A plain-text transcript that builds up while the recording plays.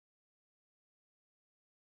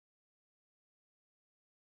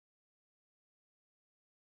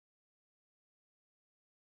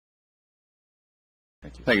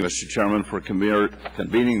Thank you, Mr. Chairman, for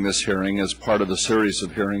convening this hearing as part of the series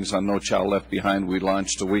of hearings on No Child Left Behind we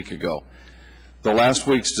launched a week ago. The last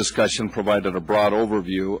week's discussion provided a broad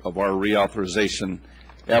overview of our reauthorization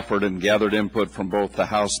effort and gathered input from both the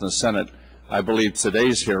House and the Senate. I believe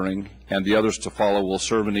today's hearing and the others to follow will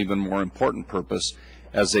serve an even more important purpose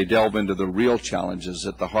as they delve into the real challenges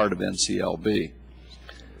at the heart of NCLB.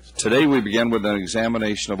 Today we begin with an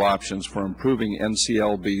examination of options for improving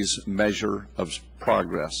NCLB's measure of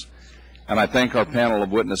progress, and I thank our panel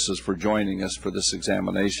of witnesses for joining us for this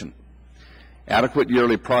examination. Adequate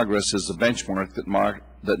yearly progress is the benchmark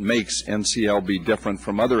that makes NCLB different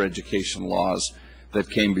from other education laws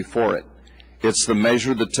that came before it. It's the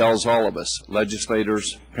measure that tells all of us,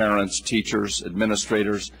 legislators, parents, teachers,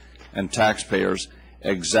 administrators, and taxpayers,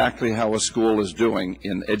 exactly how a school is doing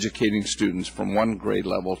in educating students from one grade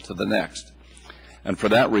level to the next. And for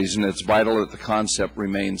that reason, it's vital that the concept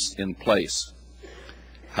remains in place.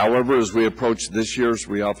 However, as we approach this year's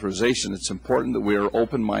reauthorization, it's important that we are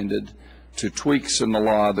open-minded to tweaks in the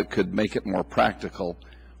law that could make it more practical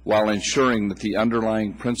while ensuring that the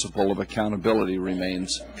underlying principle of accountability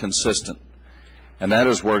remains consistent. And that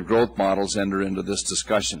is where growth models enter into this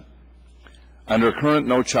discussion. Under current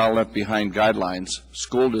No Child Left Behind guidelines,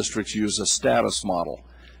 school districts use a status model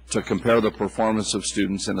to compare the performance of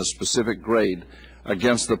students in a specific grade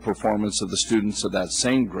against the performance of the students of that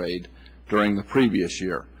same grade during the previous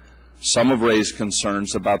year. Some have raised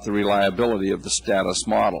concerns about the reliability of the status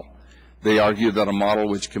model. They argue that a model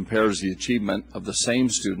which compares the achievement of the same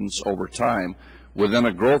students over time within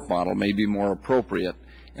a growth model may be more appropriate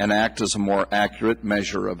and act as a more accurate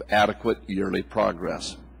measure of adequate yearly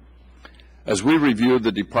progress. As we reviewed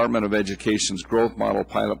the Department of Education's growth model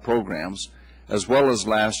pilot programs, as well as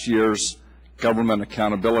last year's Government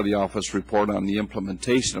Accountability Office report on the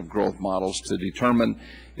implementation of growth models to determine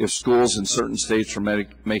if schools in certain states are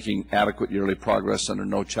making adequate yearly progress under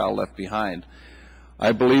No Child Left Behind,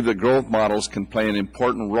 I believe that growth models can play an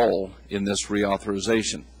important role in this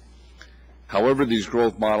reauthorization. However, these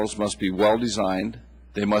growth models must be well designed,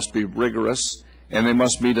 they must be rigorous, and they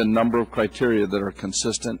must meet a number of criteria that are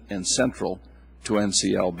consistent and central to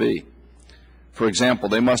NCLB. For example,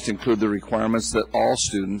 they must include the requirements that all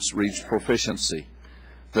students reach proficiency,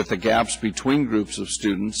 that the gaps between groups of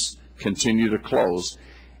students continue to close,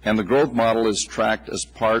 and the growth model is tracked as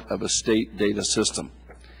part of a state data system,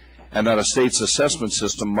 and that a state's assessment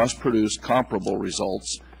system must produce comparable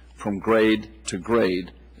results from grade to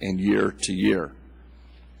grade and year to year.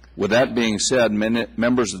 With that being said,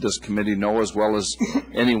 members of this committee know as well as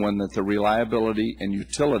anyone that the reliability and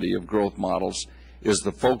utility of growth models is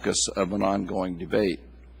the focus of an ongoing debate.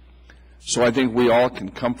 So I think we all can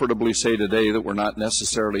comfortably say today that we're not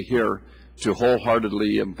necessarily here to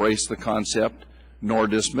wholeheartedly embrace the concept nor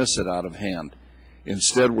dismiss it out of hand.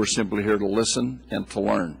 Instead, we're simply here to listen and to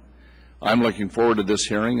learn. I'm looking forward to this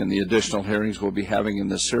hearing and the additional hearings we'll be having in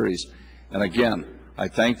this series. And again, I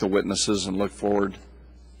thank the witnesses and look forward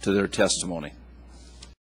to their testimony.